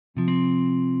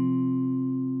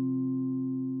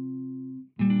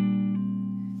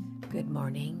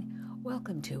morning.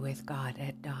 Welcome to With God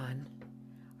at Dawn.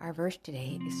 Our verse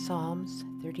today is Psalms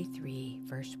 33,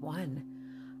 verse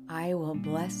 1. I will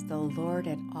bless the Lord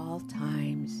at all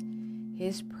times.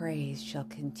 His praise shall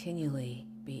continually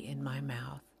be in my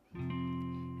mouth.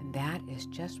 And that is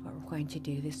just what we're going to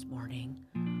do this morning.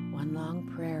 One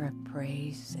long prayer of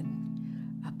praise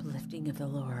and uplifting of the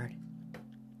Lord.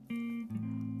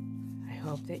 I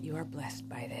hope that you are blessed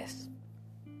by this.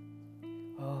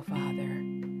 Oh, Father,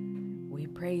 we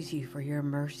praise you for your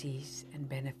mercies and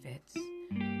benefits,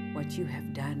 what you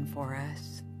have done for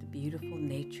us, the beautiful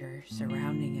nature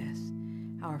surrounding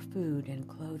us, our food and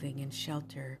clothing and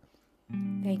shelter.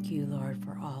 Thank you, Lord,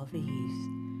 for all these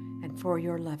and for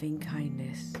your loving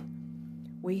kindness.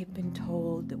 We have been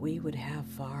told that we would have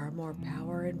far more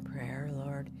power in prayer,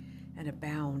 Lord, and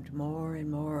abound more and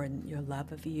more in your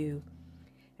love of you,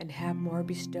 and have more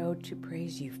bestowed to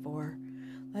praise you for.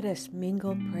 Let us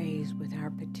mingle praise with our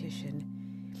petition.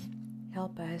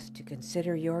 Help us to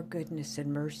consider your goodness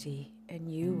and mercy,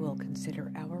 and you will consider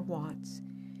our wants.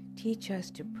 Teach us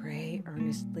to pray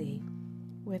earnestly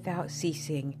without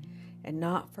ceasing, and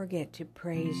not forget to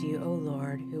praise you, O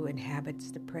Lord, who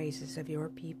inhabits the praises of your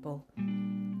people.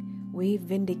 We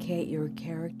vindicate your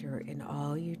character in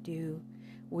all you do.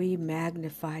 We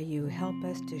magnify you. Help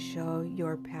us to show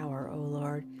your power, O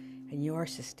Lord, and your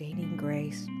sustaining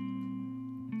grace,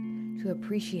 to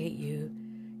appreciate you,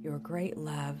 your great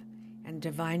love, and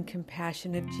divine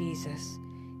compassion of Jesus,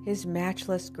 his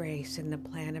matchless grace in the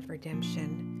plan of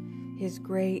redemption, his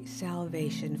great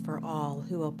salvation for all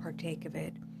who will partake of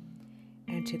it,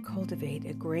 and to cultivate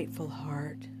a grateful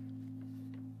heart.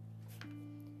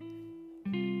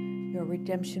 Your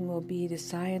redemption will be the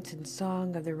science and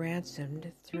song of the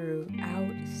ransomed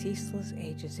throughout ceaseless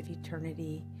ages of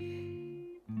eternity.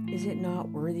 Is it not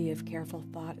worthy of careful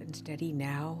thought and study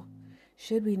now?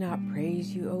 Should we not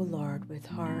praise you, O Lord, with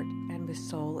heart and with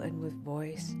soul and with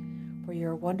voice, for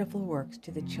your wonderful works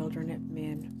to the children of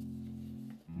men?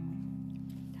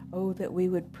 Oh, that we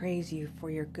would praise you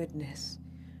for your goodness,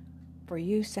 for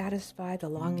you satisfy the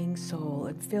longing soul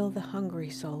and fill the hungry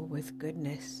soul with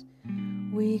goodness.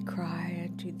 We cry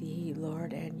unto thee,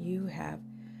 Lord, and you have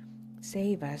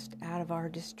saved us out of our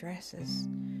distresses.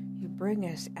 You bring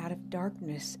us out of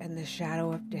darkness and the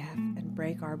shadow of death and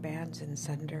break our bands in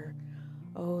sunder.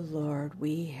 O Lord,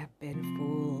 we have been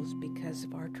fools because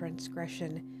of our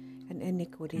transgression and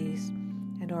iniquities,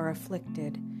 and are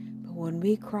afflicted. But when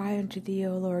we cry unto thee,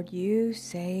 O Lord, you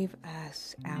save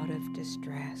us out of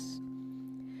distress.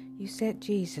 You sent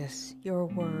Jesus, your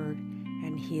word,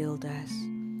 and healed us,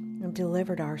 and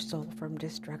delivered our soul from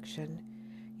destruction.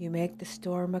 You make the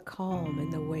storm a calm,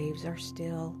 and the waves are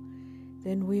still.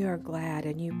 Then we are glad,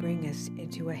 and you bring us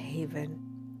into a haven.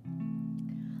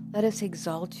 Let us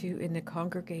exalt you in the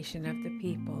congregation of the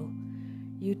people.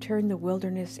 You turn the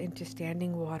wilderness into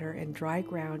standing water and dry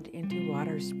ground into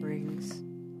water springs.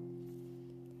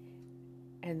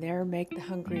 And there make the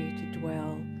hungry to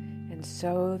dwell, and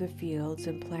sow the fields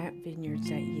and plant vineyards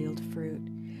that yield fruit.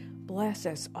 Bless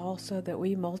us also that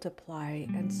we multiply,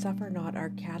 and suffer not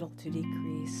our cattle to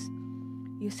decrease.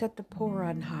 You set the poor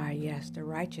on high, yes, the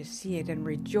righteous see it and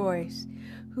rejoice.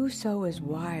 Whoso is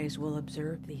wise will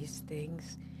observe these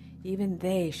things. Even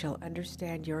they shall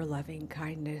understand your loving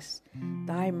kindness.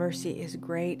 Thy mercy is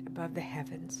great above the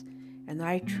heavens, and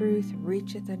thy truth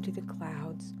reacheth unto the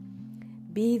clouds.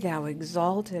 Be thou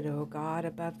exalted, O God,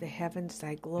 above the heavens,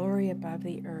 thy glory above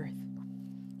the earth.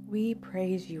 We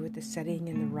praise you at the setting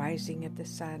and the rising of the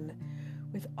sun,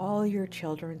 with all your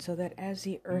children, so that as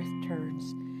the earth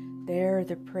turns, there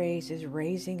the praise is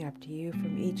raising up to you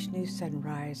from each new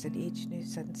sunrise and each new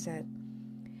sunset.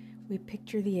 We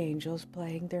picture the angels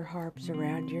playing their harps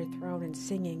around your throne and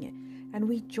singing, and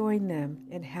we join them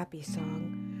in happy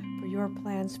song, for your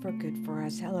plans for good for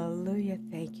us. Hallelujah.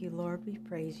 Thank you, Lord. We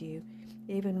praise you,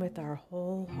 even with our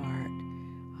whole heart.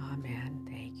 Amen.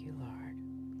 Thank you, Lord.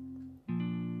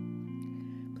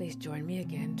 Please join me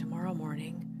again tomorrow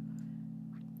morning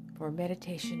for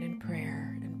meditation and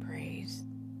prayer